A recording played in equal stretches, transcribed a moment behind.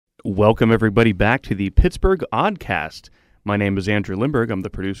Welcome, everybody, back to the Pittsburgh Oddcast. My name is Andrew Lindberg. I'm the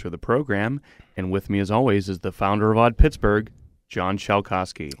producer of the program, and with me, as always, is the founder of Odd Pittsburgh, John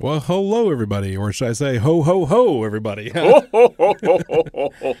Shalkowski. Well, hello, everybody, or should I say ho, ho, ho, everybody.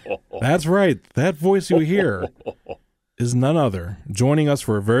 That's right. That voice you hear is none other. Joining us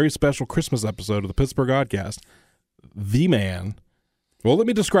for a very special Christmas episode of the Pittsburgh Oddcast, the man. Well, let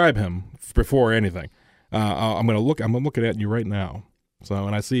me describe him before anything. I'm looking at you right now. So,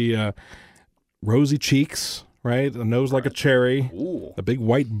 and I see rosy cheeks, right? A nose like a cherry, Ooh. A big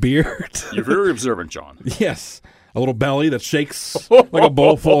white beard. You're very observant, John. Yes, a little belly that shakes like a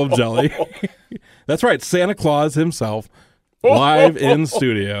bowl full of jelly. That's right, Santa Claus himself, live in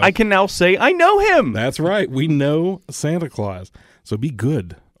studio. I can now say I know him. That's right, we know Santa Claus. So be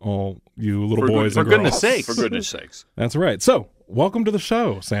good, all you little boys and girls. For goodness sakes. For goodness sakes. That's right. So, welcome to the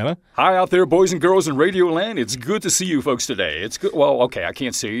show, Santa. Hi out there, boys and girls in Radio Land. It's good to see you folks today. It's good. Well, okay, I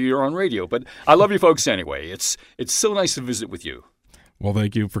can't see you. You're on radio, but I love you folks anyway. It's so nice to visit with you. Well,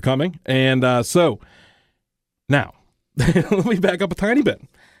 thank you for coming. And so, now, let me back up a tiny bit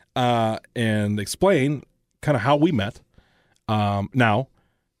and explain kind of how we met. Now,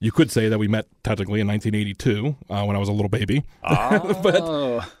 you could say that we met technically in 1982 when I was a little baby.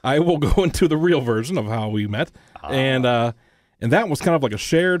 But I will go into the real version of how we met. And that was kind of like a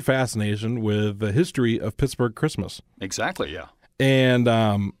shared fascination with the history of Pittsburgh Christmas. Exactly, yeah.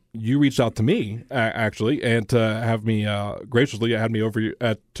 And you reached out to me, actually, and to have me graciously had me over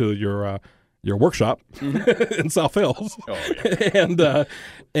to your workshop in South Hills. Oh, yeah. and You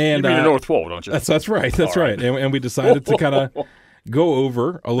mean the North Pole, don't you? That's right. That's right. And we decided to kind of go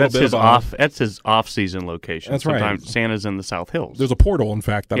over a little bit about That's his off-season location. That's right. Sometimes Santa's in the South Hills. There's a portal, in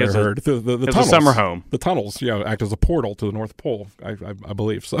fact, that I heard. The it's tunnels. a summer home. The tunnels, act as a portal to the North Pole, I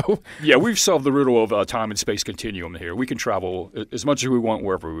believe. So, Yeah, we've solved the riddle of time and space continuum here. We can travel as much as we want,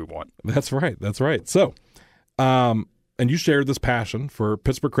 wherever we want. That's right. That's right. So, and you shared this passion for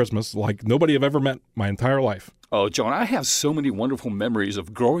Pittsburgh Christmas like nobody I've ever met my entire life. Oh, John, I have so many wonderful memories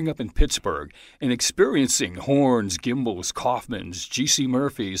of growing up in Pittsburgh and experiencing Horns, Gimbals, Kaufmans, G.C.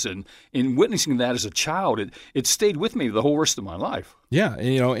 Murphys, and witnessing that as a child. It stayed with me the whole rest of my life. Yeah,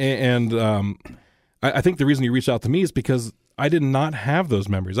 and I think the reason you reached out to me is because I did not have those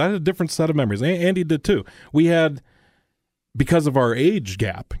memories. I had a different set of memories. Andy did too. We had, because of our age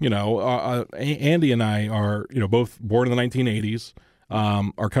gap, Andy and I are, both born in the 1980s.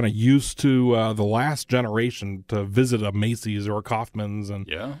 Are kind of used to the last generation to visit a Macy's or a Kaufman's and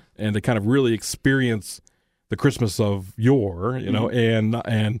to kind of really experience the Christmas of yore,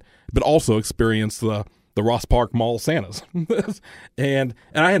 and but also experience the Ross Park Mall Santas. and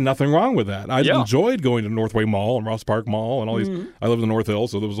I had nothing wrong with that. I enjoyed going to Northway Mall and Ross Park Mall and all these. I lived in North Hills,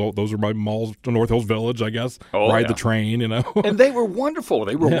 so those were my malls to North Hills Village, I guess. Ride the train, And they were wonderful.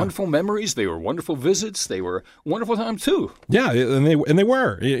 They were wonderful memories. They were wonderful visits. They were wonderful times too. Yeah, and they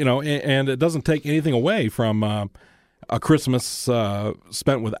were, and it doesn't take anything away from a Christmas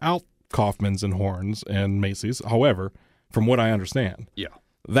spent without Kaufman's and Horns and Macy's. However, from what I understand,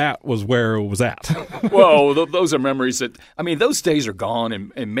 that was where it was at. Well, those are memories that, those days are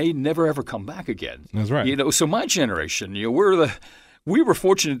gone and may never, ever come back again. That's right. So my generation, we were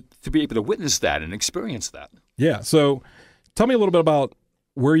fortunate to be able to witness that and experience that. Yeah. So tell me a little bit about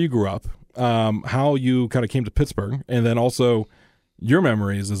where you grew up, how you kind of came to Pittsburgh, and then also your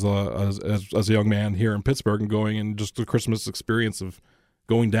memories as a young man here in Pittsburgh and going and just the Christmas experience of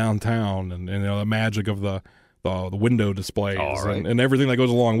going downtown and the magic of the window displays and everything that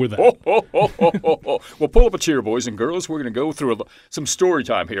goes along with that. Well, pull up a chair, boys and girls. We're going to go through some story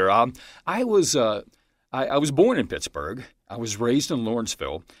time here. I was born in Pittsburgh. I was raised in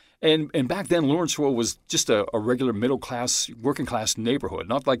Lawrenceville. And back then, Lawrenceville was just a regular middle-class, working-class neighborhood,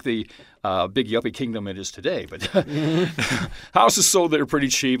 not like the big yuppie kingdom it is today. But houses sold there pretty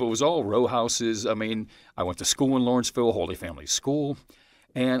cheap. It was all row houses. I went to school in Lawrenceville, Holy Family School.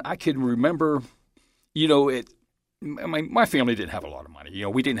 And I can remember... my family didn't have a lot of money.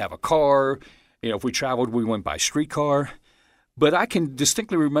 We didn't have a car. If we traveled, we went by streetcar. But I can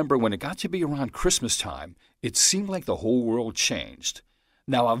distinctly remember when it got to be around Christmas time, it seemed like the whole world changed.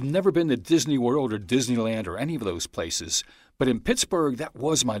 Now, I've never been to Disney World or Disneyland or any of those places, but in Pittsburgh, that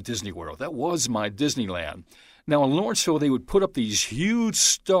was my Disney World. That was my Disneyland. Now, in Lawrenceville, they would put up these huge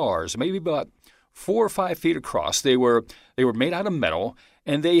stars, maybe about 4 or 5 feet across. They were made out of metal,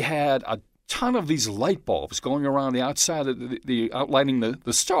 and they had a ton of these light bulbs going around the outside of the outlining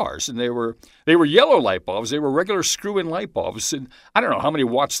the stars, and they were yellow light bulbs. They were regular screw-in light bulbs, and I don't know how many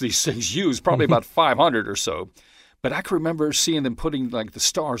watts these things use, probably about 500 or so. But I can remember seeing them putting like the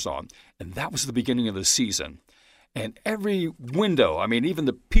stars on, and that was the beginning of the season. And every window, I mean, even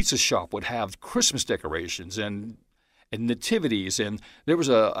the pizza shop would have Christmas decorations and nativities. And there was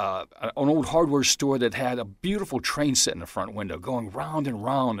an old hardware store that had a beautiful train set in the front window going round and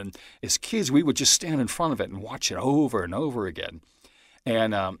round. And as kids, we would just stand in front of it and watch it over and over again.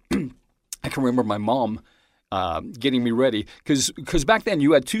 And I can remember my mom getting me ready because back then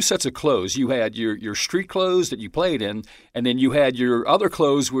you had two sets of clothes. You had your street clothes that you played in, and then you had your other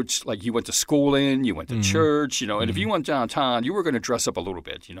clothes, which like you went to school in, you went to church, and if you went downtown, you were going to dress up a little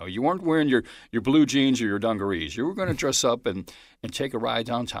bit. You weren't wearing your blue jeans or your dungarees. You were going to dress up and take a ride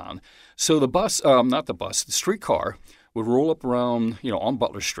downtown. So the streetcar would roll up around, on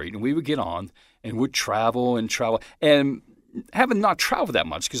Butler Street, and we would get on and would travel. And having not traveled that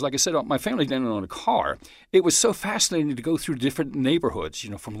much, because like I said, my family didn't own a car, it was so fascinating to go through different neighborhoods,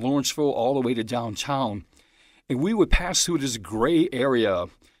 from Lawrenceville all the way to downtown. And we would pass through this gray area. It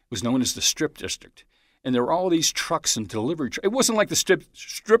was known as the Strip District. And there were all these trucks and delivery It wasn't like the strip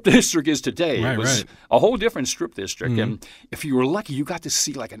district is today. Right, it was a whole different strip district. And if you were lucky, you got to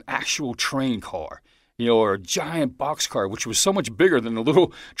see like an actual train car, or a giant boxcar, which was so much bigger than the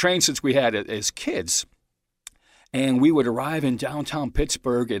little train sets we had as kids. And we would arrive in downtown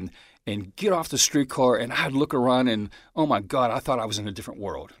Pittsburgh and get off the streetcar, and I'd look around, and oh my God, I thought I was in a different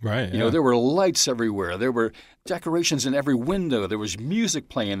world. Right. Yeah. There were lights everywhere. There were decorations in every window. There was music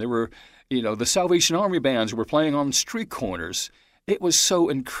playing. There were, the Salvation Army bands were playing on street corners. It was so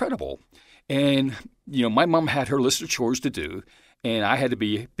incredible. And, my mom had her list of chores to do, and I had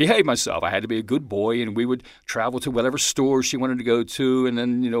to behave myself. I had to be a good boy, and we would travel to whatever store she wanted to go to, and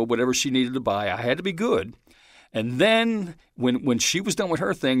then, whatever she needed to buy. I had to be good. And then when she was done with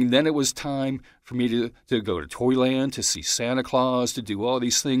her thing, then it was time for me to go to Toyland, to see Santa Claus, to do all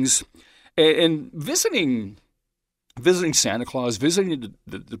these things. And visiting Santa Claus, visiting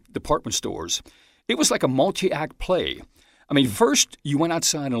the department stores, it was like a multi-act play. I mean, first you went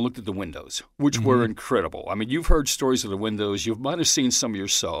outside and looked at the windows, which were incredible. I mean, you've heard stories of the windows. You might have seen some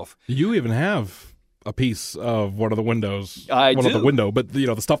yourself. You even have a piece of one of the windows. I do. Not the window, but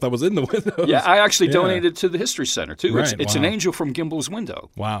the stuff that was in the windows. Yeah, I actually donated to the History Center too. Right, It's an angel from Gimbel's window.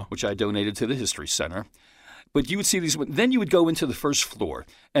 Wow. Which I donated to the History Center. But you would see these. Then you would go into the first floor,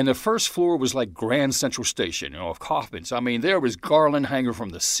 and the first floor was like Grand Central Station, of Kaufman's. I mean, there was garland hanging from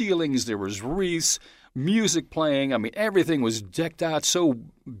the ceilings. There was wreaths, music playing. I mean, everything was decked out so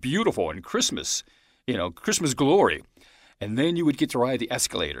beautiful and Christmas, Christmas glory. And then you would get to ride the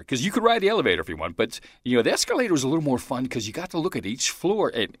escalator, because you could ride the elevator if you want. But, the escalator was a little more fun because you got to look at each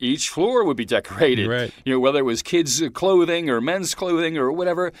floor, and each floor would be decorated. Right. Whether it was kids' clothing or men's clothing or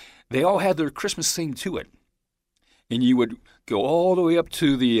whatever, they all had their Christmas theme to it. And you would go all the way up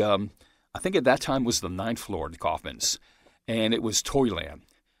to the, I think at that time was the 9th floor at Kaufman's, and it was Toyland.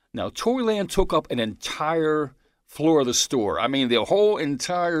 Now, Toyland took up an entire floor of the store. I mean, the whole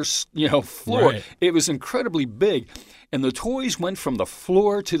entire, floor. Right. It was incredibly big. And the toys went from the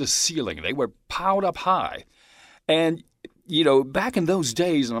floor to the ceiling. They were piled up high. And, back in those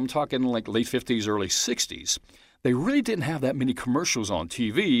days, and I'm talking like late 50s, early 60s, they really didn't have that many commercials on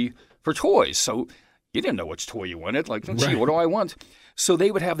TV for toys. So you didn't know which toy you wanted. Like, gee, what do I want? So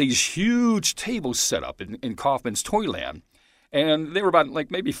they would have these huge tables set up in Kaufman's Toyland. And they were about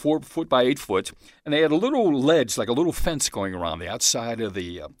like maybe 4 foot by 8 foot. And they had a little ledge, like a little fence going around the outside of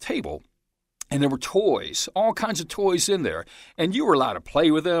the table. And there were toys, all kinds of toys in there. And you were allowed to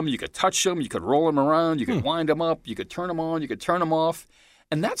play with them. You could touch them. You could roll them around. You could wind them up. You could turn them on. You could turn them off.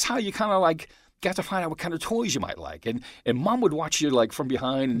 And that's how you kind of like got to find out what kind of toys you might like. And Mom would watch you like from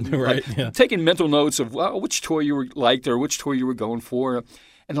behind, and taking mental notes of which toy you liked or which toy you were going for.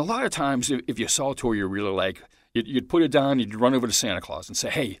 And a lot of times, if you saw a toy you really like, you'd put it down. You'd run over to Santa Claus and say,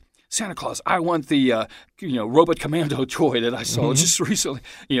 "Hey, Santa Claus, I want the Robot Commando toy that I saw just recently.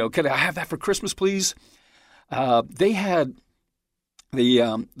 Can I have that for Christmas, please?" They had the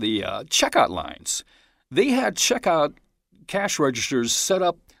checkout lines. They had checkout cash registers set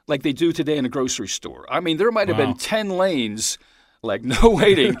up like they do today in a grocery store. I mean, there might have been 10 lanes, like no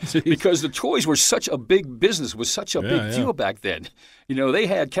waiting, because the toys were such a big business, was such a big deal back then. They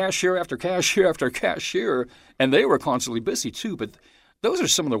had cashier after cashier after cashier, and they were constantly busy too. But those are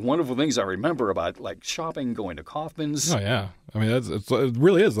some of the wonderful things I remember about like shopping, going to Kaufman's. Oh yeah, I mean it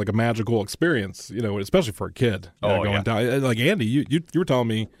really is like a magical experience, especially for a kid. Going down. Like Andy, you were telling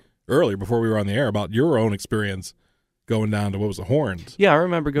me earlier before we were on the air about your own experience going down to what was it, Horns? Yeah, I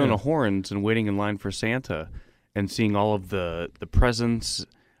remember going to Horns and waiting in line for Santa and seeing all of the presents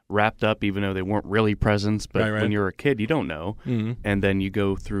wrapped up, even though they weren't really presents. But when you're a kid, you don't know. Mm-hmm. And then you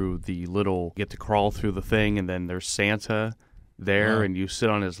go through get to crawl through the thing, and then there's Santa there, Wow. and you sit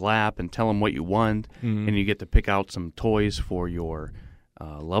on his lap and tell him what you want, and you get to pick out some toys for your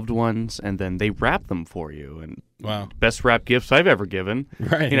loved ones, and then they wrap them for you. And Wow. best wrap gifts I've ever given.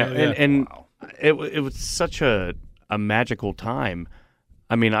 Right. You know, yeah. and Wow. it was such a magical time.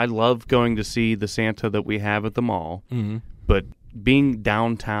 I mean, I love going to see the Santa that we have at the mall, but being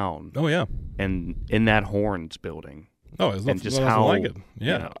downtown Oh yeah. and in that Horns building, Oh, it's and just nothing how like it.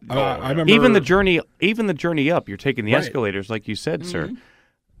 Yeah. you know, I remember even the journey up, you're taking the Right. escalators, like you said, sir.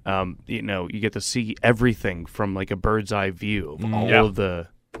 You know, you get to see everything from like a bird's eye view of all Yeah. of the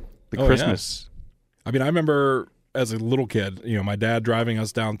Oh, yeah. Christmas. I mean, I remember as a little kid, my dad driving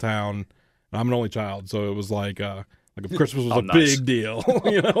us downtown. I'm an only child, so it was like if Christmas was a nice. big deal,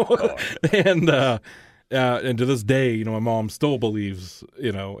 and to this day, my mom still believes,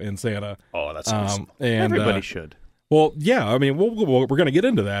 in Santa. Oh, that's awesome. And Everybody should. well, yeah, I mean, we're going to get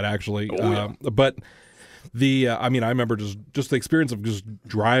into that actually, Oh, yeah. but I remember just the experience of just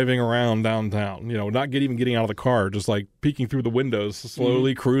driving around downtown, not even getting out of the car, just like peeking through the windows,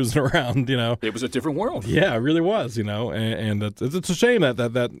 slowly cruising around, It was a different world. Yeah, it really was, and it's a shame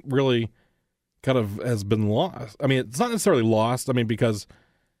that really kind of has been lost. I mean, it's not necessarily lost. I mean, because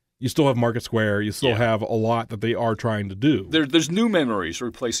you still have Market Square, you still Yeah. have a lot that they are trying to do. There's new memories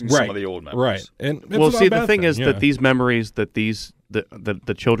replacing Right. some of the old memories. Right, and it's Well, not see, a the bad thing is yeah. that these memories that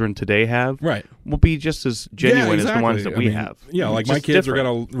the children today have right. will be just as genuine Yeah, as the exactly. ones that I we mean, have. Yeah, like It's my just kids different. are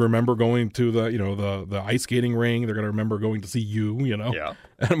going to remember going to the ice skating ring. They're going to remember going to see you, Yeah.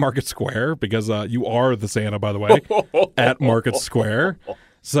 at Market Square because you are the Santa, by the way, at Market Square.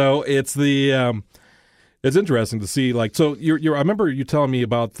 So it's it's interesting to see. Like, so I remember you telling me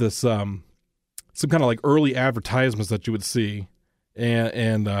about this some kind of like early advertisements that you would see,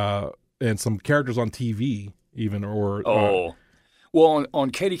 and some characters on TV even or. Well, on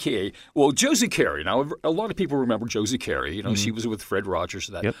KDKA, Josie Carey. Now, a lot of people remember Josie Carey. She was with Fred Rogers.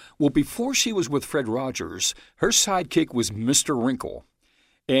 Yep. Well, before she was with Fred Rogers, her sidekick was Mr. Wrinkle.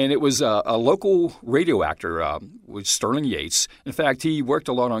 And it was a local radio actor with Sterling Yates. In fact, he worked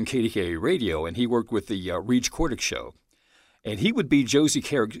a lot on KDKA radio, and he worked with the Reg Cordick show. And he would be Josie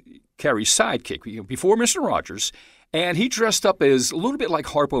Carey's sidekick before Mr. Rogers. And he dressed up as a little bit like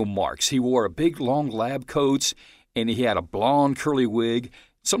Harpo Marx. He wore a big, long lab coat, and he had a blonde, curly wig.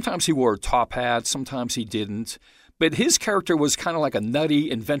 Sometimes he wore a top hat, sometimes he didn't. But his character was kind of like a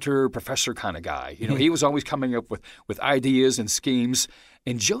nutty inventor, professor kind of guy. He was always coming up with ideas and schemes.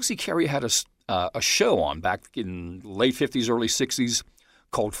 And Josie Carey had a show on back in late 50s, early 60s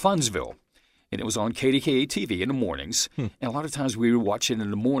called Funsville. And it was on KDKA TV in the mornings. And a lot of times we would watch it in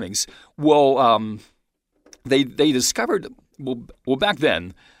the mornings. Well, they discovered, back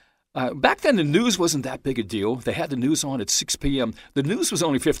then the news wasn't that big a deal. They had the news on at 6 p.m. The news was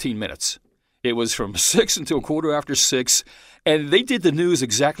only 15 minutes. It was from 6 until 6:15, and they did the news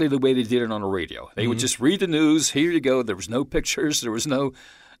exactly the way they did it on the radio. They would just read the news. Here you go. There was no pictures. There was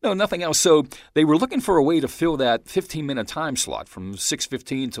nothing else. So they were looking for a way to fill that 15-minute time slot from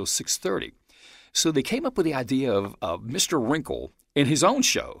 6:15 till 6:30. So they came up with the idea of Mr. Wrinkle in his own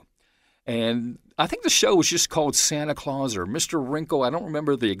show. And I think the show was just called Santa Claus or Mr. Wrinkle. I don't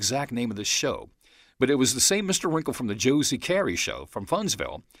remember the exact name of the show. But it was the same Mr. Wrinkle from the Josie Carey show from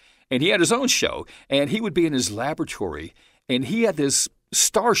Funsville. And he had his own show. And he would be in his laboratory. And he had this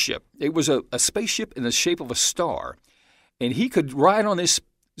starship. It was a spaceship in the shape of a star. And he could ride on this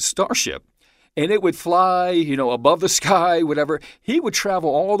starship. And it would fly, above the sky, whatever. He would travel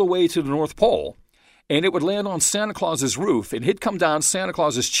all the way to the North Pole. And it would land on Santa Claus's roof, and he'd come down Santa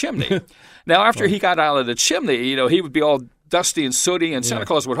Claus's chimney. Now, after he got out of the chimney, he would be all dusty and sooty, and Santa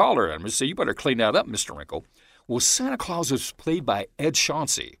Claus would holler at him and say, "You better clean that up, Mr. Wrinkle." Well, Santa Claus was played by Ed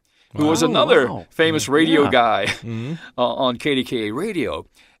Chauncey, who was another famous radio guy on KDKA radio.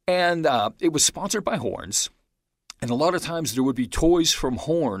 And it was sponsored by Horns. And a lot of times there would be toys from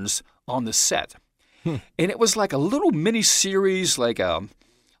Horns on the set. And it was like a little mini-series, like a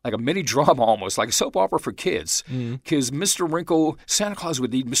mini drama almost, like a soap opera for kids. Because Mr. Wrinkle, Santa Claus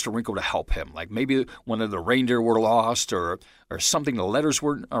would need Mr. Wrinkle to help him. Like maybe one of the reindeer were lost or something. The letters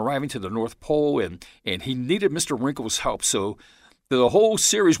weren't arriving to the North Pole, and he needed Mr. Wrinkle's help. So the whole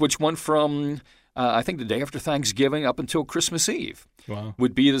series, which went from, I think, the day after Thanksgiving up until Christmas Eve,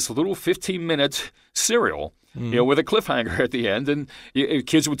 would be this little 15-minute serial, with a cliffhanger at the end. And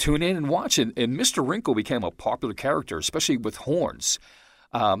kids would tune in and watch it. And Mr. Wrinkle became a popular character, especially with Horns.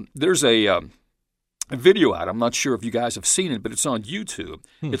 There's a video out. I'm not sure if you guys have seen it, but it's on YouTube.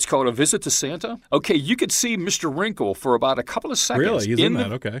 It's called A Visit to Santa. Okay, you could see Mr. Wrinkle for about a couple of seconds. Really? He's in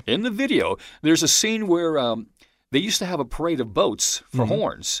that? Okay. In the video, there's a scene where they used to have a parade of boats for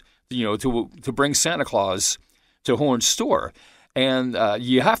Horns, to bring Santa Claus to Horn's store. And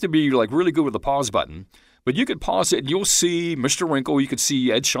you have to be like really good with the pause button. But you could pause it, and you'll see Mr. Wrinkle. You could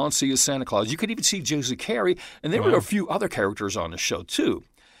see Ed Chauncey as Santa Claus. You could even see Josie Carey. And there were a few other characters on the show, too.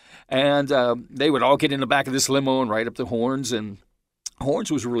 And they would all get in the back of this limo and ride up to Horns. And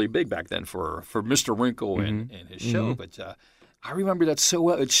Horns was really big back then for Mr. Wrinkle and his show. But I remember that so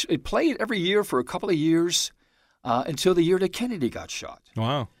well. It played every year for a couple of years until the year that Kennedy got shot.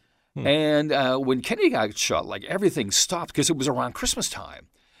 Wow. And when Kennedy got shot, like everything stopped because it was around Christmas time.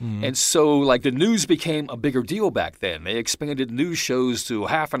 And so, like, the news became a bigger deal back then. They expanded news shows to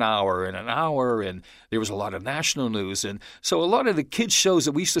half an hour, and there was a lot of national news. And so a lot of the kids' shows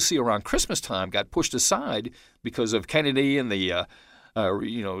that we used to see around Christmas time got pushed aside because of Kennedy and the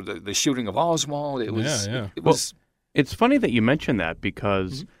shooting of Oswald. It was. It's funny that you mentioned that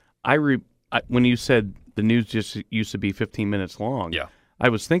because when you said the news just used to be 15 minutes long, I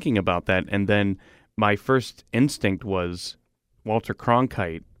was thinking about that, and then my first instinct was Walter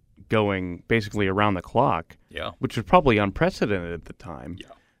Cronkite going basically around the clock, which was probably unprecedented at the time. Yeah.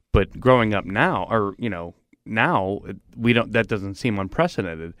 But growing up now, now we don't. That doesn't seem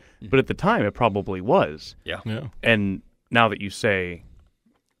unprecedented. But at the time, it probably was. Yeah. And now that you say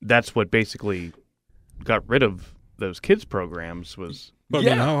that's what basically got rid of those kids programs was. But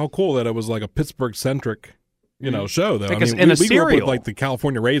I mean, how cool that it was like a Pittsburgh centric. Show though. Like I mean, we grew up with cereal. like the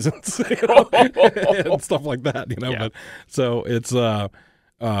California Raisins, and stuff like that. But so it's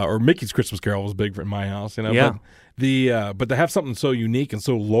or Mickey's Christmas Carol was big in my house. But to have something so unique and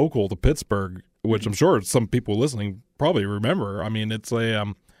so local to Pittsburgh, which I'm sure some people listening probably remember. I mean, it's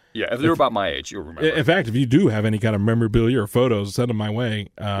a if they're about my age, you'll remember. In fact, if you do have any kind of memorabilia or photos, send them my way.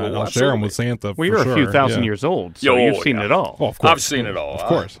 I'll share them with Santa. Well, you're a few thousand years old, so you've seen it all. Oh, of course. I've seen it all. Of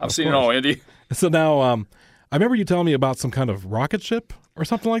course. I've seen it all, Andy. So now, I remember you telling me about some kind of rocket ship or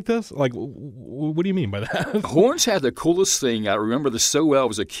something like this. Like, what do you mean by that? Horns had the coolest thing. I remember this so well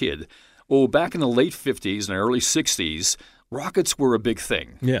as a kid. Well, back in the late 50s and early 60s, rockets were a big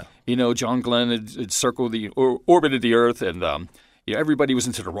thing. Yeah. John Glenn had orbited the Earth, and everybody was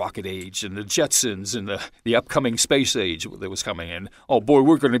into the rocket age and the Jetsons and the upcoming space age that was coming in. Oh, boy,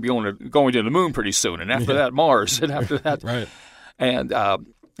 we're going to be going to the moon pretty soon. And after that, Mars. And after that. Right. And,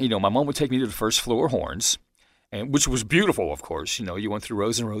 my mom would take me to the first floor of Horns. Which was beautiful, of course. You went through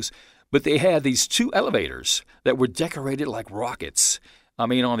rows and rows. But they had these two elevators that were decorated like rockets. I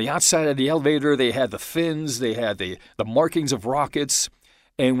mean, on the outside of the elevator, they had the fins, they had the markings of rockets.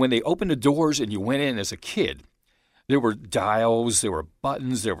 And when they opened the doors and you went in as a kid, there were dials, there were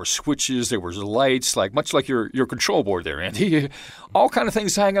buttons, there were switches, there was lights, much like your control board there, Andy. All kind of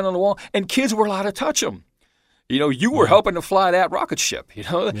things hanging on the wall. And kids were allowed to touch them. You were helping to fly that rocket ship,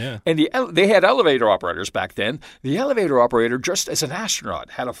 Yeah. And they had elevator operators back then. The elevator operator, dressed as an astronaut,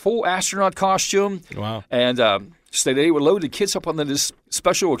 had a full astronaut costume. Wow. And so they would load the kids up on this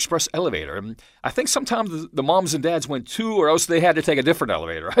special express elevator. And I think sometimes the moms and dads went too, or else they had to take a different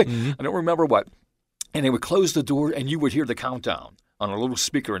elevator. I don't remember what. And they would close the door, and you would hear the countdown on a little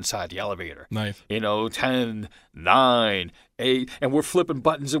speaker inside the elevator. Nice. 10, 9, 8, and we're flipping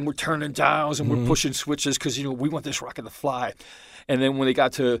buttons and we're turning dials and we're pushing switches because, we want this rocket to fly. And then when they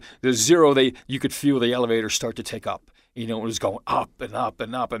got to the 0, you could feel the elevator start to take up. It was going up and up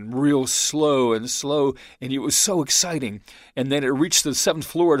and up and real slow, and it was so exciting. And then it reached the 7th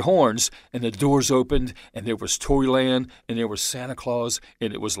floor at Horns, and the doors opened, and there was Toyland, and there was Santa Claus,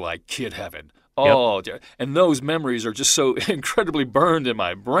 and it was like kid heaven. Oh, dear. And those memories are just so incredibly burned in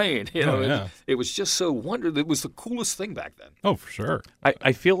my brain. It was just so wonderful. It was the coolest thing back then. Oh, for sure.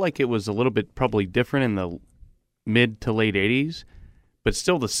 I feel like it was a little bit probably different in the mid to late 80s, but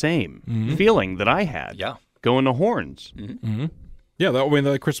still the same feeling that I had. Yeah. Going to Horns. Yeah,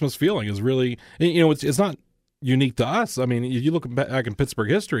 the Christmas feeling is really, it's not unique to us. I mean, if you look back in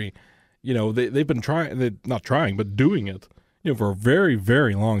Pittsburgh history, they've been not trying, but doing it. For a very,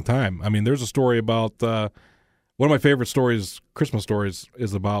 very long time. I mean, there's a story about one of my favorite stories, Christmas stories,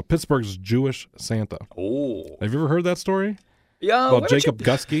 is about Pittsburgh's Jewish Santa. Oh, have you ever heard that story? Yeah, about Jacob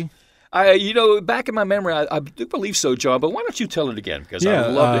Gusky. Back in my memory, I do believe so, John. But why don't you tell it again? Because I'd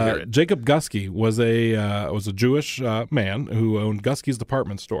love to hear it. Jacob Gusky was a Jewish man who owned Gusky's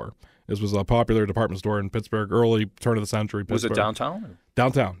Department Store. This was a popular department store in Pittsburgh, early turn of the century Pittsburgh. Was it downtown?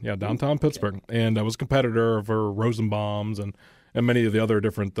 Downtown, yeah, downtown Pittsburgh. And I was a competitor for Rosenbaum's and many of the other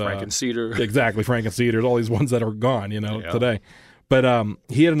different... Franken-Cedar. Exactly, Franken-Cedars, all these ones that are gone, today. But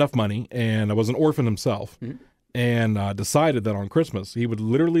he had enough money, and was an orphan himself, and decided that on Christmas he would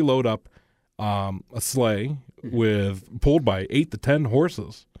literally load up a sleigh pulled by 8 to 10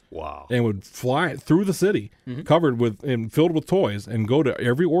 horses. Wow. And would fly through the city, covered with and filled with toys, and go to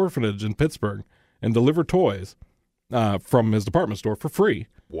every orphanage in Pittsburgh and deliver toys from his department store for free.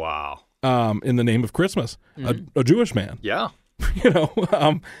 Wow. In the name of Christmas, a Jewish man. Yeah.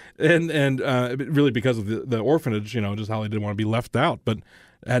 And really because of the orphanage, just how they didn't want to be left out, but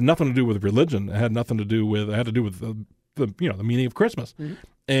it had nothing to do with religion. It had to do with the meaning of Christmas. Mm-hmm.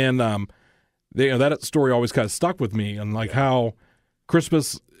 And that story always kind of stuck with me, and how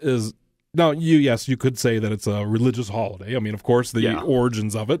Christmas is. Now, you could say that it's a religious holiday. I mean, of course, the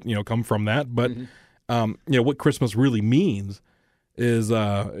origins of it, come from that. But what Christmas really means is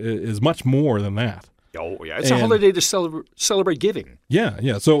much more than that. Oh, yeah. It's a holiday to celebrate giving.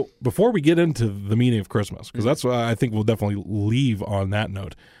 Yeah. So before we get into the meaning of Christmas, because that's what I think we'll definitely leave on that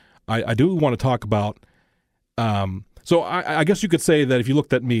note, I do want to talk about so I guess you could say that if you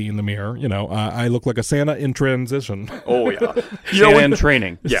looked at me in the mirror, I look like a Santa in transition. Oh, yeah. Santa in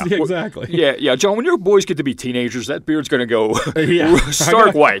training. Yeah, exactly. Yeah. John, when your boys get to be teenagers, that beard's going to go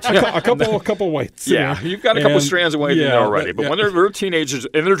stark white. A couple whites. Yeah, you've got a couple strands of white in there already. But when they're teenagers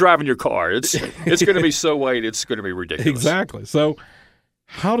and they're driving your car, it's going to be so white, it's going to be ridiculous. Exactly. So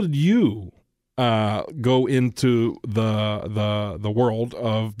how did you go into the world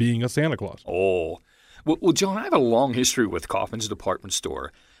of being a Santa Claus? Oh, well, John, I have a long history with Kaufman's department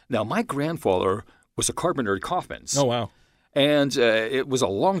store. Now, my grandfather was a carpenter at Kaufman's. Oh, wow. And it was a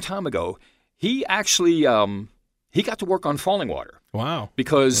long time ago. He actually he got to work on Fallingwater. Wow.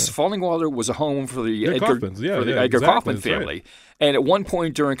 Because Fallingwater was a home for the Edgar Kaufman family. Right. And at one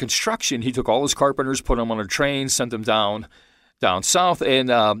point during construction, he took all his carpenters, put them on a train, sent them down south,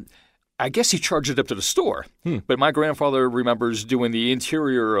 and I guess he charged it up to the store. But my grandfather remembers doing the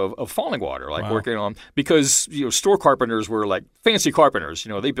interior of Fallingwater, working on, because store carpenters were like fancy carpenters.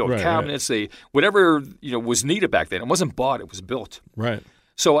 They built cabinets, they whatever was needed back then. It wasn't bought; it was built. Right.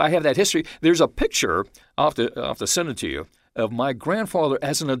 So I have that history. There's a picture, I'll have to send it to you, of my grandfather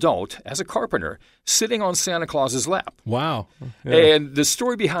as an adult, as a carpenter, sitting on Santa Claus's lap. Wow. Yeah. And the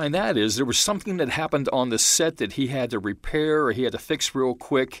story behind that is there was something that happened on the set that he had to repair or he had to fix real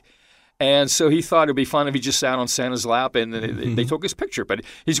quick. And so he thought it would be fun if he just sat on Santa's lap and they took his picture. But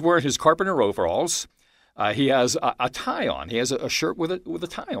he's wearing his carpenter overalls. He has a tie on. He has a shirt with a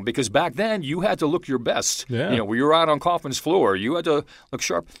tie on, because back then you had to look your best. Yeah. When you were out on Kaufman's floor, you had to look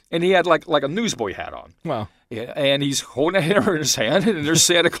sharp. And he had like a newsboy hat on. Wow. Yeah, and he's holding a hammer in his hand, and there's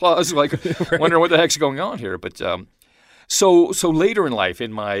Santa Claus wondering what the heck's going on here. But so later in life,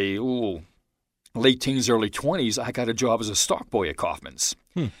 in my late teens, early 20s, I got a job as a stock boy at Kaufman's.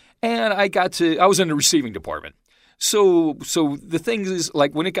 And I was in the receiving department. So the thing is,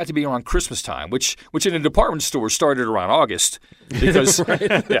 when it got to be around Christmas time, which in a department store started around August, because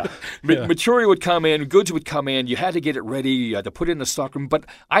material would come in, goods would come in, you had to get it ready, you had to put it in the stockroom. But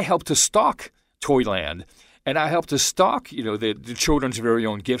I helped to stock Toyland, and I helped to stock the children's very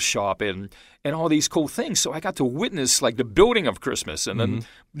own gift shop and all these cool things. So I got to witness the building of Christmas and then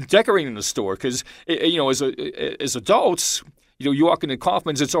decorating the store, because as adults. You walk into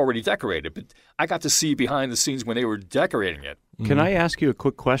Kaufman's, it's already decorated. But I got to see behind the scenes when they were decorating it. Can I ask you a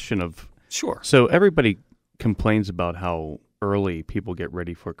quick question Sure. So everybody complains about how early people get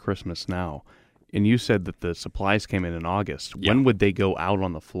ready for Christmas now. And you said that the supplies came in August. Yeah. When would they go out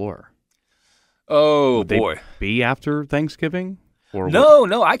on the floor? Oh, would boy. They be after Thanksgiving? Or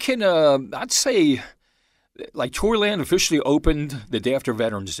No, I can, I'd say, Toyland officially opened the day after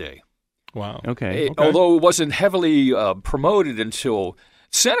Veterans Day. Wow. Okay. Although it wasn't heavily promoted until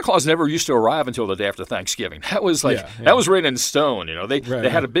Santa Claus never used to arrive until the day after Thanksgiving. That was that was written in stone. They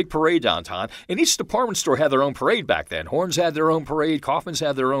had a big parade downtown, and each department store had their own parade back then. Horns had their own parade, Kaufman's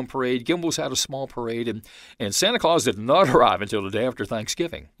had their own parade, Gimbel's had a small parade, and Santa Claus did not arrive until the day after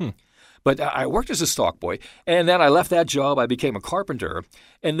Thanksgiving. But I worked as a stock boy, and then I left that job. I became a carpenter,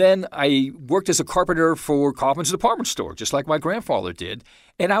 and then I worked as a carpenter for Kaufman's department store, just like my grandfather did.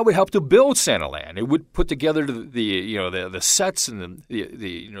 And I would help to build Santaland. It would put together the sets and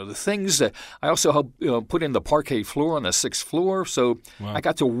the things that I also helped put in the parquet floor on the 6th floor. So I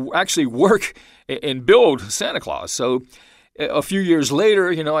got to actually work and build Santa Claus. So a few years later,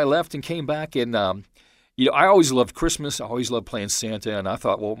 I left and came back and. I always loved Christmas. I always loved playing Santa. And I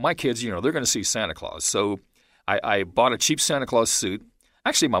thought, well, my kids, they're going to see Santa Claus. So I bought a cheap Santa Claus suit.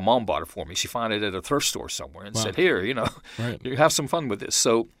 Actually, my mom bought it for me. She found it at a thrift store somewhere and said, here, you have some fun with this.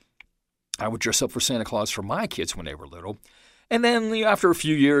 So I would dress up for Santa Claus for my kids when they were little. And then after a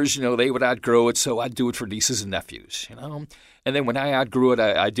few years, they would outgrow it. So I'd do it for nieces and nephews, And then when I outgrew it,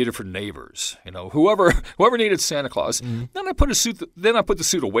 I did it for neighbors, whoever needed Santa Claus. Then I put the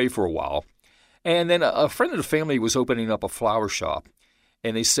suit away for a while. And then a friend of the family was opening up a flower shop,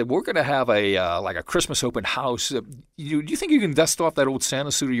 and they said, we're going to have a Christmas open house. Do you think you can dust off that old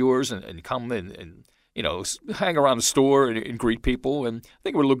Santa suit of yours and come and hang around the store and greet people, and I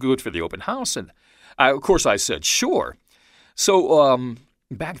think it would look good for the open house. And of course I said, sure. So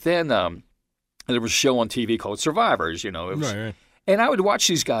back then there was a show on TV called Survivors, It was, right. And I would watch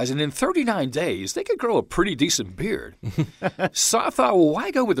these guys, and in 39 days, they could grow a pretty decent beard. So I thought, well, why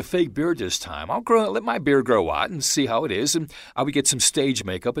go with a fake beard this time? Let my beard grow out and see how it is. And I would get some stage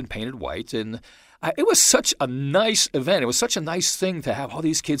makeup and paint it white. And it was such a nice event. It was such a nice thing to have all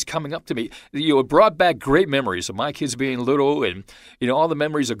these kids coming up to me. It brought back great memories of my kids being little, and all the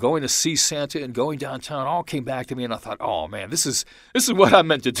memories of going to see Santa and going downtown all came back to me. And I thought, oh man, this is what I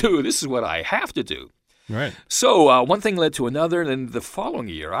meant to do. This is what I have to do. Right. So one thing led to another, and then the following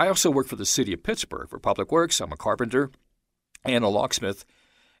year, I also worked for the city of Pittsburgh for Public Works. I'm a carpenter and a locksmith,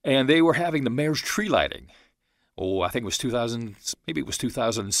 and they were having the mayor's tree lighting. I think it was 2000, maybe it was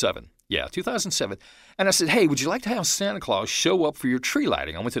 2007. Yeah, 2007. And I said, hey, would you like to have Santa Claus show up for your tree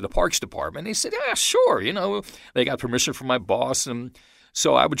lighting? I went to the Parks Department. They said, yeah, sure. They got permission from my boss, and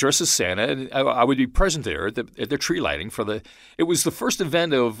so I would dress as Santa, and I would be present there at the tree lighting it was the first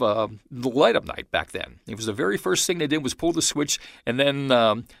event of the light-up night back then. It was the very first thing they did was pull the switch, and then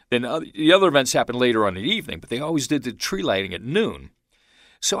the other events happened later on in the evening, but they always did the tree lighting at noon.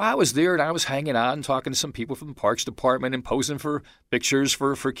 So I was there, and I was hanging out and talking to some people from the Parks Department and posing for pictures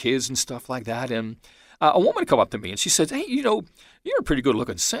for kids and stuff like that, and a woman come up to me, and she said, hey, you're a pretty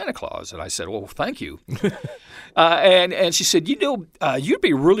good-looking Santa Claus. And I said, well, thank you. And she said, you'd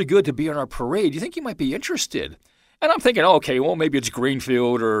be really good to be on our parade. Do you think you might be interested? And I'm thinking, okay, well, maybe it's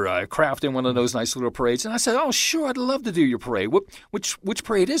Greenfield or Crafton, one of those nice little parades. And I said, oh, sure, I'd love to do your parade. Which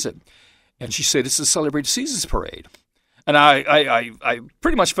parade is it? And she said, it's the Celebrate Seasons Parade. And I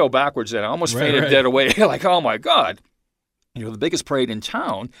pretty much fell backwards then. I almost fainted dead away, like, oh, my God. The biggest parade in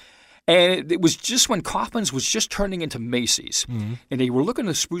town. And it was just when Kaufman's was just turning into Macy's, and they were looking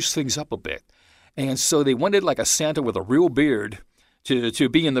to spruce things up a bit. And so they wanted like a Santa with a real beard to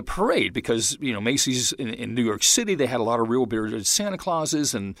be in the parade because, Macy's in New York City, they had a lot of real bearded Santa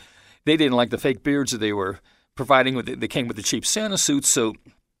Clauses, and they didn't like the fake beards that they were providing. They came with the cheap Santa suits, so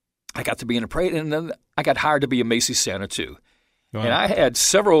I got to be in the parade, and then I got hired to be a Macy's Santa too. Wow. And I had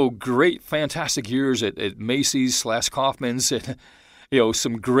several great, fantastic years at Macy's / Kaufman's, and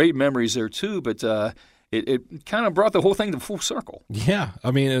some great memories there too, but it kind of brought the whole thing to full circle. Yeah,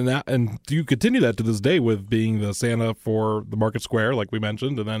 I mean, and you continue that to this day with being the Santa for the Market Square, like we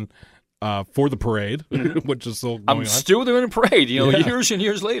mentioned, and then for the parade, which is still going on. I'm still doing a parade, years and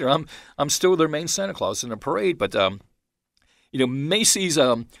years later. I'm still their main Santa Claus in a parade, but Macy's.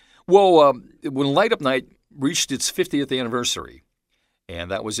 When Light Up Night reached its 50th anniversary, and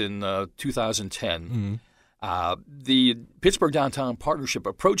that was in 2010. The Pittsburgh Downtown Partnership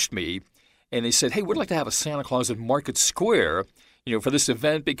approached me, and they said, hey, we'd like to have a Santa Claus at Market Square, for this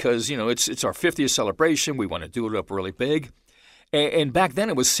event because, it's our 50th celebration. We want to do it up really big. And back then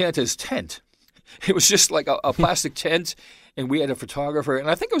it was Santa's tent. It was just like a plastic tent, and we had a photographer, and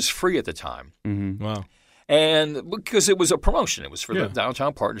I think it was free at the time. Mm-hmm. Wow. And because it was a promotion. It was for the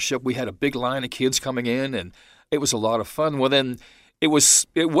Downtown Partnership. We had a big line of kids coming in, and it was a lot of fun. Well, then it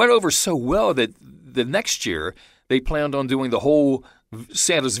went over so well that the next year they planned on doing the whole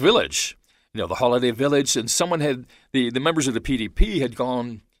Santa's Village, the Holiday Village, and someone had the members of the PDP had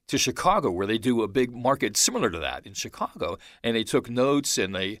gone to Chicago where they do a big market similar to that in Chicago, and they took notes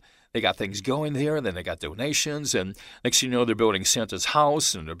and they got things going there, and then they got donations, and next thing you know, they're building Santa's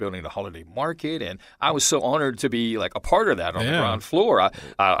house, and they're building the holiday market, and I was so honored to be like a part of that on the ground floor.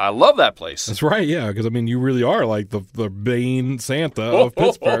 I love that place. That's right, yeah, because, you really are like the main Santa of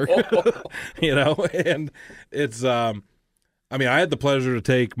Pittsburgh, and it's, I had the pleasure to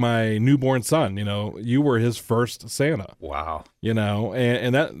take my newborn son, you were his first Santa. Wow.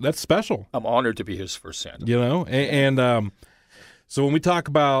 And that's special. I'm honored to be his first Santa. And so when we talk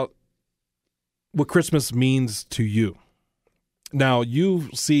about what Christmas means to you, now you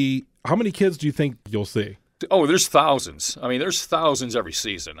see, how many kids do you think you'll see? Oh, there's thousands. There's thousands every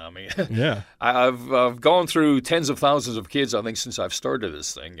season. Yeah. I've gone through tens of thousands of kids, I think, since I've started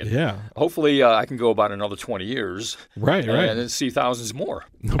this thing. And yeah. Hopefully I can go about another 20 years. Right. And see thousands more.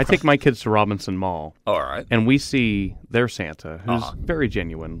 I take my kids to Robinson Mall. All right. And we see their Santa, who's very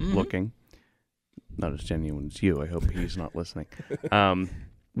genuine looking. Not as genuine as you. I hope he's not listening.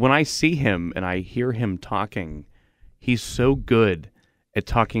 When I see him and I hear him talking, he's so good at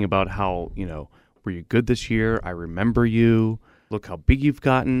talking about how, were you good this year? I remember you. Look how big you've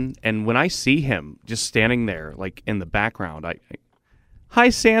gotten. And when I see him just standing there, like in the background, hi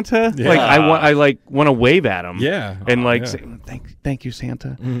Santa. Yeah. I want to wave at him. Yeah. And say, thank you,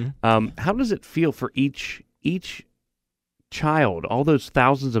 Santa. Mm-hmm. How does it feel for each child, all those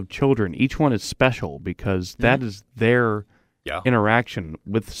thousands of children, each one is special because that is their interaction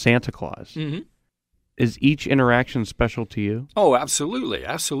with Santa Claus. Mm-hmm. Is each interaction special to you? Oh, absolutely.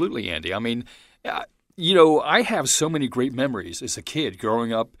 Absolutely, Andy. I mean, I have so many great memories as a kid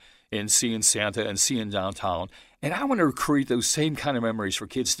growing up and seeing Santa and seeing downtown. And I want to create those same kind of memories for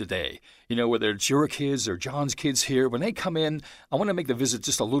kids today. Whether it's your kids or John's kids here, when they come in, I want to make the visit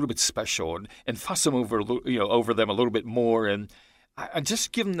just a little bit special and fuss them over them a little bit more. And I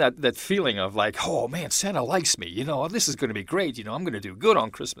just give them that feeling of like, oh, man, Santa likes me. This is going to be great. I'm going to do good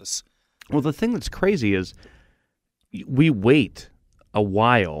on Christmas. Well, the thing that's crazy is we wait a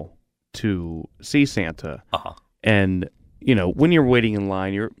while to see Santa. Uh-huh. And, when you're waiting in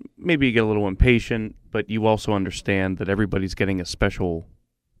line, maybe you get a little impatient, but you also understand that everybody's getting a special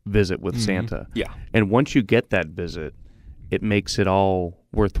visit with Santa. Yeah. And once you get that visit, it makes it all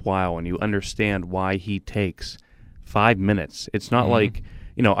worthwhile, and you understand why he takes 5 minutes. It's not like,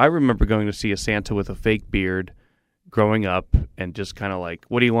 I remember going to see a Santa with a fake beard growing up and just kind of like,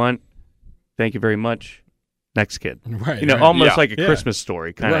 what do you want? Thank you very much. Next kid. Right. Almost like a Christmas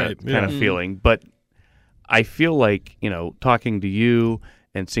story kind of feeling. But I feel like, talking to you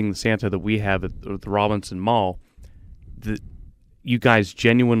and seeing the Santa that we have at the Robinson Mall, you guys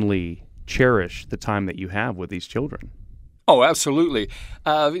genuinely cherish the time that you have with these children. Oh, absolutely.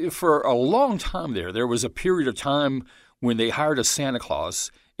 For a long time there was a period of time when they hired a Santa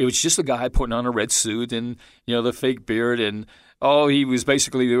Claus. It was just a guy putting on a red suit and, the fake beard. And, he was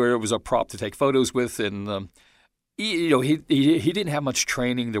basically there. It was a prop to take photos with. And, he didn't have much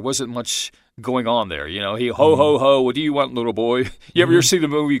training. There wasn't much going on there. He ho, ho, ho, what do you want, little boy? You ever see the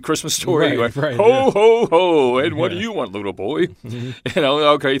movie Christmas Story? Right, ho, ho, ho, and what do you want, little boy?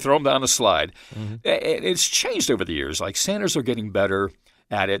 Okay, throw him down the slide. It's changed over the years. Like Santas are getting better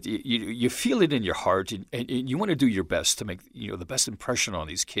at it. You feel it in your heart, and you want to do your best to make the best impression on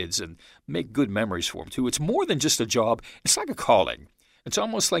these kids and make good memories for them, too. It's more than just a job. It's like a calling. It's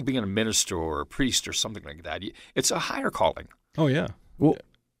almost like being a minister or a priest or something like that. It's a higher calling. Oh, yeah. Well,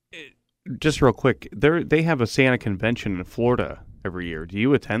 just real quick, they have a Santa convention in Florida every year. Do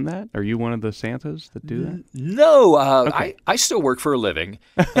you attend that? Are you one of the Santas that do that? No. Okay. I still work for a living,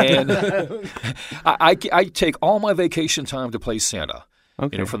 and I take all my vacation time to play Santa.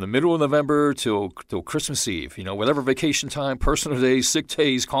 Okay. From the middle of November till Christmas Eve. Whatever vacation time, personal days, sick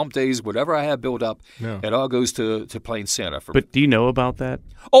days, comp days, whatever I have built up, it all goes to playing Santa. But do you know about that?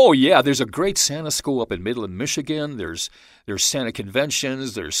 Oh, yeah. There's a great Santa school up in Midland, Michigan. There's Santa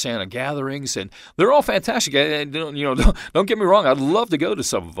conventions. There's Santa gatherings, and they're all fantastic. And don't get me wrong. I'd love to go to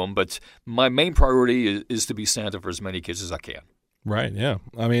some of them, but my main priority is to be Santa for as many kids as I can. Right. Yeah.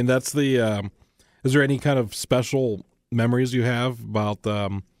 I mean, that's the. Is there any kind of special memories you have about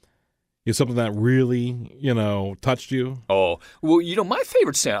something that really touched you? Oh, well, my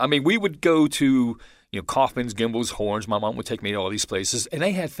favorite Santa. I mean, we would go to Kaufman's, Gimbel's, Horns. My mom would take me to all these places, and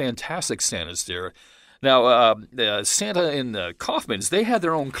they had fantastic Santas there. Now, Santa in Kaufman's, they had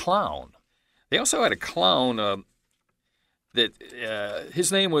their own clown. They also had a clown that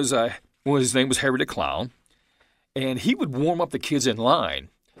his name was Harry the Clown, and he would warm up the kids in line.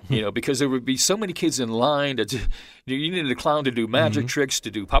 Because there would be so many kids in line that you needed a clown to do magic tricks,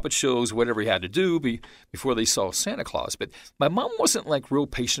 to do puppet shows, whatever he had to do before they saw Santa Claus. But my mom wasn't real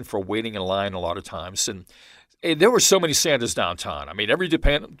patient for waiting in line a lot of times. And there were so many Santas downtown. I mean, every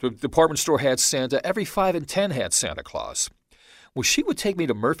department store had Santa. Every 5 and 10 had Santa Claus. Well, she would take me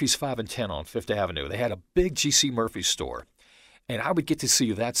to Murphy's 5 and 10 on Fifth Avenue. They had a big G.C. Murphy store. And I would get to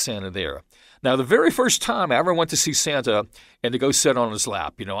see that Santa there. Now, the very first time I ever went to see Santa and to go sit on his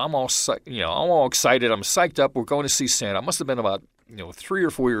lap, I'm all excited. I'm psyched up. We're going to see Santa. I must have been about 3 or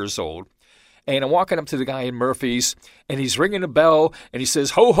 4 years old. And I'm walking up to the guy in Murphy's, and he's ringing a bell, and he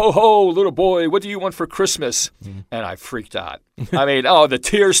says, ho, ho, ho, little boy, what do you want for Christmas? And I freaked out. I mean, the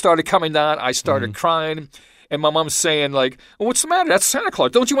tears started coming down. I started crying. And my mom's saying, well, what's the matter? That's Santa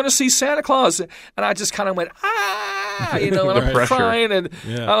Claus. Don't you want to see Santa Claus? And I just kind of went, and I'm crying. And,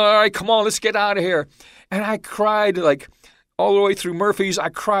 all right, come on, let's get out of here. And I cried, all the way through Murphy's. I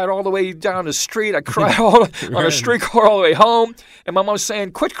cried all the way down the street. I cried on a streetcar all the way home. And my mom's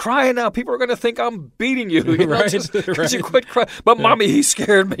saying, quit crying now. People are going to think I'm beating you. Just you quit crying. But, Mommy, he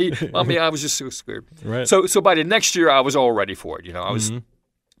scared me. Mommy, I was just so scared. Right. So by the next year, I was all ready for it. I was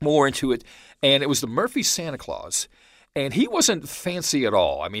more into it. And it was the Murphy Santa Claus. And he wasn't fancy at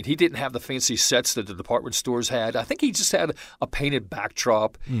all. I mean, he didn't have the fancy sets that the department stores had. I think he just had a painted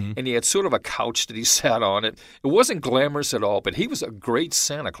backdrop, and he had sort of a couch that he sat on. It wasn't glamorous at all, but he was a great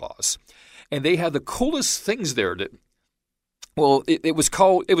Santa Claus. And they had the coolest things there. It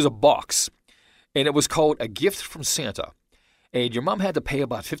was a box, and it was called A Gift from Santa. and your mom had to pay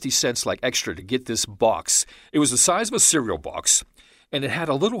about 50 cents like extra to get this box. It was the size of a cereal box, and it had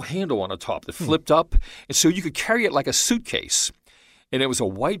a little handle on the top that flipped up, and so you could carry it like a suitcase. And it was a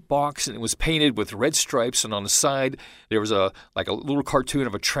white box, and it was painted with red stripes, and on the side there was a little cartoon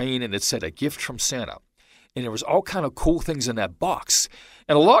of a train, and it said, "A gift from Santa." And there was all kind of cool things in that box.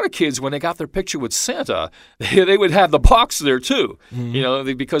 And a lot of kids, when they got their picture with Santa, they would have the box there too,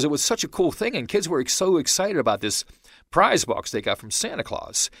 because it was such a cool thing. And kids were so excited about this prize box they got from Santa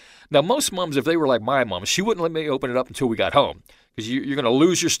Claus. Now, most moms, if they were like my mom, she wouldn't let me open it up until we got home because you're going to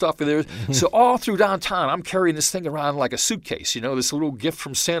lose your stuff in there. So all through downtown, I'm carrying this thing around like a suitcase, this little gift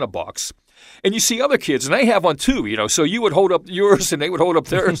from Santa box. And you see other kids, and they have one too, so you would hold up yours, and they would hold up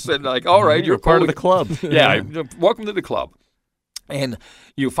theirs, and like, all right, you're part of the club. Yeah, welcome to the club. And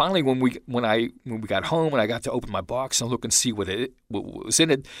finally, when we got home, and I got to open my box and look and see what was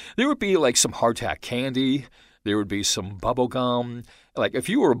in it, there would be like some hardtack candy, there would be some bubble gum. Like if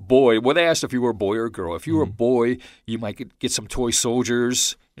you were a boy, when they asked if you were a boy or a girl, if you were a boy, you might get some toy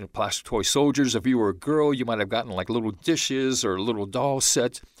soldiers, plastic toy soldiers. If you were a girl, you might have gotten like little dishes or a little doll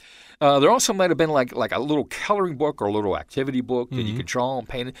set. There also might have been like a little coloring book or a little activity book that you could draw and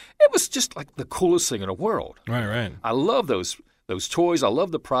paint. It was just like the coolest thing in the world. Right. I love those toys. I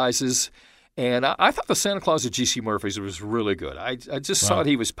love the prizes. And I thought the Santa Claus at G.C. Murphy's was really good. I just thought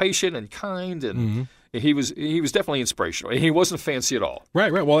he was patient and kind, and he was definitely inspirational. He wasn't fancy at all.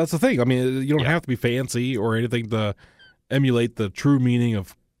 Right. Well, that's the thing. I mean, you don't have to be fancy or anything to emulate the true meaning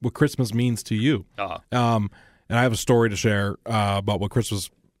of what Christmas means to you. And I have a story to share about what Christmas.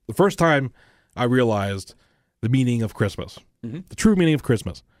 The first time I realized the meaning of Christmas, the true meaning of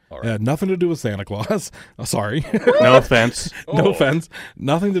Christmas. Right. It had nothing to do with Santa Claus. Oh, sorry. No offense. No offense.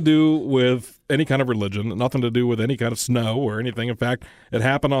 Nothing to do with any kind of religion. Nothing to do with any kind of snow or anything. In fact, it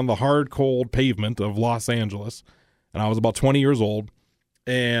happened on the hard, cold pavement of Los Angeles. And I was about 20 years old.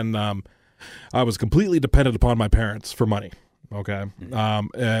 And I was completely dependent upon my parents for money. Okay.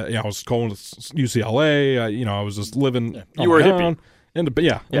 I was going to UCLA. I was just living on You were a my hippie. own. One of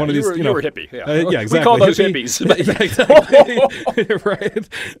these. You were a hippie. Yeah, exactly. We call those hippies. Exactly. Right.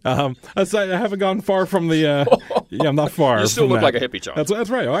 I haven't gone far from the. I'm not far. You still look like a hippie, John. That's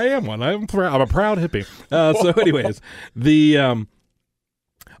right. I am one. I'm a proud hippie. So, anyways,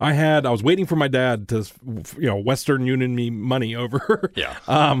 I was waiting for my dad to, Western Union me money over. Yeah.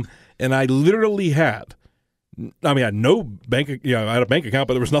 And I literally had. I had no bank. I had a bank account,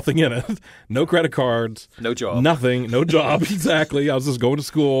 but there was nothing in it. No credit cards. No job. Nothing. No job. Exactly. I was just going to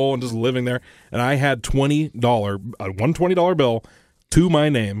school and just living there. And I had $20 bill to my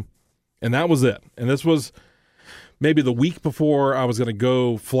name, and that was it. And this was maybe the week before I was going to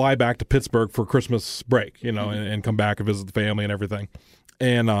go fly back to Pittsburgh for Christmas break, and come back and visit the family and everything.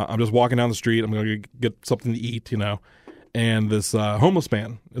 And I'm just walking down the street. I'm going to get something to eat, and this homeless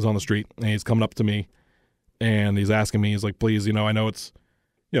man is on the street, and he's coming up to me. And he's asking me, he's like, please, I know it's,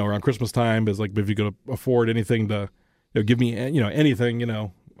 around Christmas time, but it's like, if you could afford anything to, give me,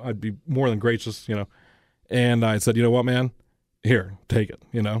 anything, I'd be more than gracious, And I said, you know what, man? Here, take it,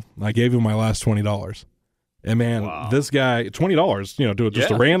 I gave him my last $20. And man, wow. This guy, $20, to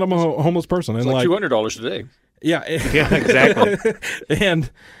just a random homeless person. It's and like $200 today. Yeah. Yeah, exactly. And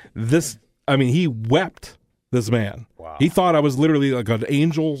he wept. This man, wow. He thought I was literally like an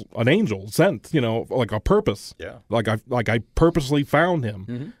angel sent, like a purpose. Yeah. Like I purposely found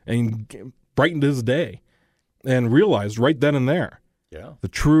him and brightened his day and realized right then and there. Yeah. The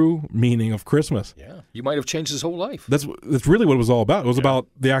true meaning of Christmas. Yeah. You might have changed his whole life. That's really what it was all about. It was about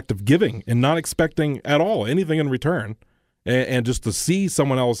the act of giving and not expecting at all anything in return and just to see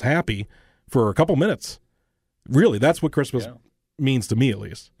someone else happy for a couple minutes. Really, that's what Christmas means to me, at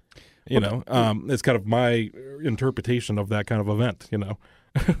least. It's kind of my interpretation of that kind of event,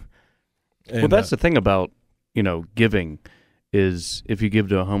 And, well, that's the thing about, giving is if you give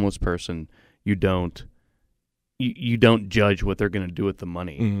to a homeless person, you don't judge what they're going to do with the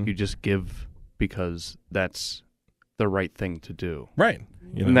money. Mm-hmm. You just give because that's the right thing to do. Right.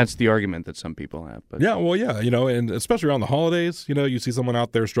 And that's the argument that some people have. But. Yeah, well, yeah, and especially around the holidays, you see someone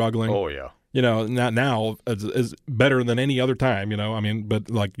out there struggling. Oh, yeah. Not now is better than any other time, but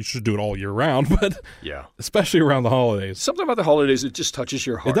like you should do it all year round, but especially around the holidays. Something about the holidays, it just touches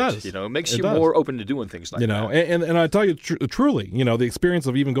your heart. It does. It makes you more open to doing things like that. And I tell you truly, the experience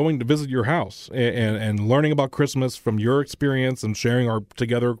of even going to visit your house and learning about Christmas from your experience and sharing our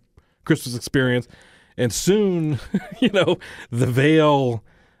together Christmas experience. And soon, the veil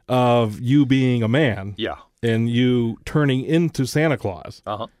of you being a man and you turning into Santa Claus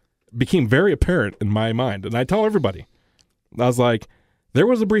became very apparent in my mind. And I tell everybody, I was like, there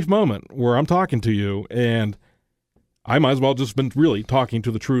was a brief moment where I'm talking to you and I might as well just been really talking to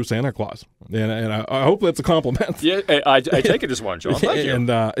the true Santa Claus, and I hope that's a compliment. Yeah, I take it as one, John. Thank you.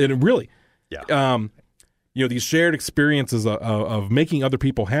 And really, yeah. These shared experiences of making other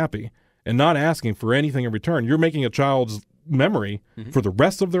people happy and not asking for anything in return. You're making a child's memory for the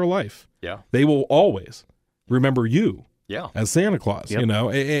rest of their life. Yeah, they will always remember you. Yeah, as Santa Claus. Yep.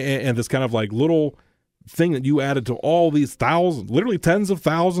 And this kind of like little thing that you added to all these literally tens of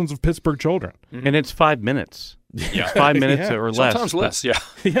thousands of Pittsburgh children. And it's 5 minutes. Yeah. 5 minutes or less. Sometimes less, yeah.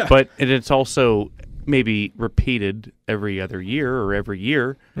 Yeah. But it's also maybe repeated every other year or every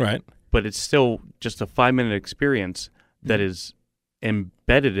year. Right. But it's still just a 5-minute experience that is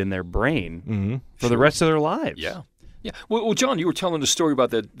embedded in their brain for the rest of their lives. Yeah. Yeah. Well, John, you were telling the story about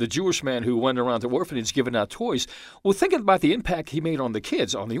the Jewish man who went around the orphanage giving out toys. Well, thinking about the impact he made on the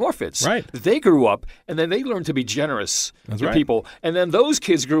kids, on the orphans. Right. They grew up, and then they learned to be generous to people. And then those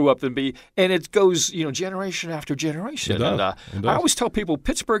kids grew up and it goes, generation after generation. It does. And I always tell people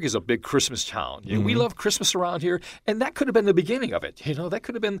Pittsburgh is a big Christmas town. We love Christmas around here, and that could have been the beginning of it. That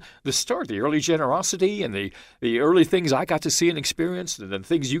could have been the start, the early generosity and the early things I got to see and experience, and then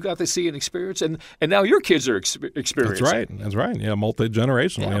things you got to see and experience, and now your kids are experiencing. That's right. Yeah,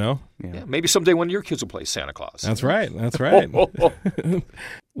 multi-generational, Yeah, maybe someday one of your kids will play Santa Claus. That's right.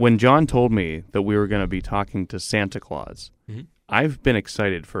 When John told me that we were going to be talking to Santa Claus, I've been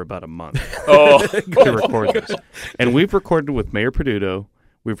excited for about a month to record this. And we've recorded with Mayor Peduto.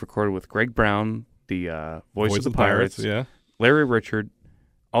 We've recorded with Greg Brown, the voice of the Pirates, Larry Richard,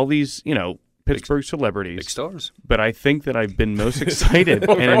 all these, Pittsburgh celebrities. Big stars. But I think that I've been most excited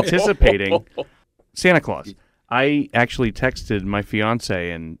and anticipating Santa Claus. I actually texted my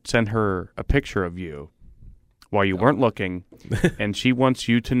fiance and sent her a picture of you while you weren't looking, and she wants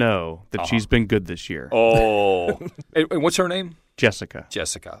you to know that she's been good this year. Oh. And what's her name? Jessica.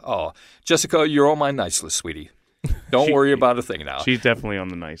 Jessica. Oh, Jessica, you're on my nice list, sweetie. Don't worry about a thing now. She's definitely on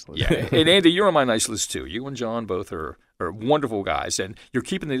the nice list. Yeah, and Andy, you're on my nice list too. You and John both are wonderful guys, and you're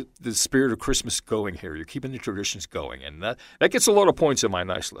keeping the spirit of Christmas going here. You're keeping the traditions going, and that gets a lot of points on my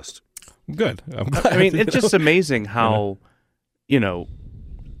nice list. Good. I mean, it's just amazing how, you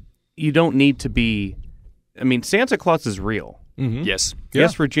don't need to be. I mean, Santa Claus is real. Mm-hmm. Yes.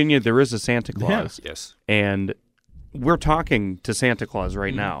 Yes, Virginia, there is a Santa Claus. Yeah. Yes. And we're talking to Santa Claus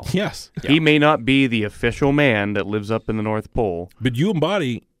right now. Yes. He may not be the official man that lives up in the North Pole. But you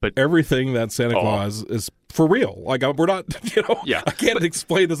embody everything that Santa Claus is for real. Like, we're not, I can't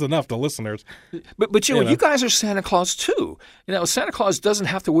explain this enough to listeners. But you guys are Santa Claus too. Santa Claus doesn't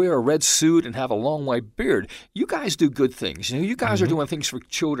have to wear a red suit and have a long white beard. You guys do good things. You guys are doing things for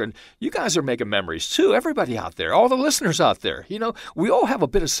children. You guys are making memories too. Everybody out there, all the listeners out there, we all have a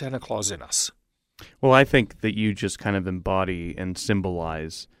bit of Santa Claus in us. Well, I think that you just kind of embody and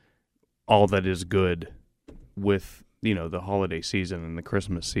symbolize all that is good with, the holiday season and the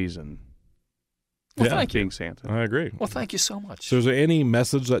Christmas season. Well, thank you. Being Santa. I agree. Well, thank you so much. So is there any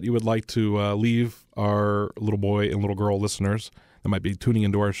message that you would like to leave our little boy and little girl listeners that might be tuning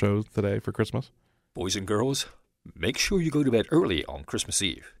into our show today for Christmas? Boys and girls, make sure you go to bed early on Christmas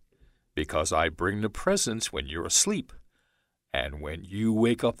Eve, because I bring the presents when you're asleep. And when you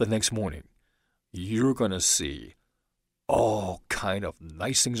wake up the next morning, you're going to see all kind of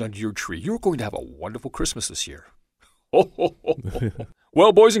nice things under your tree. You're going to have a wonderful Christmas this year.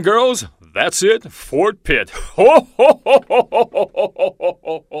 Well, boys and girls, that's it. Fort Pitt.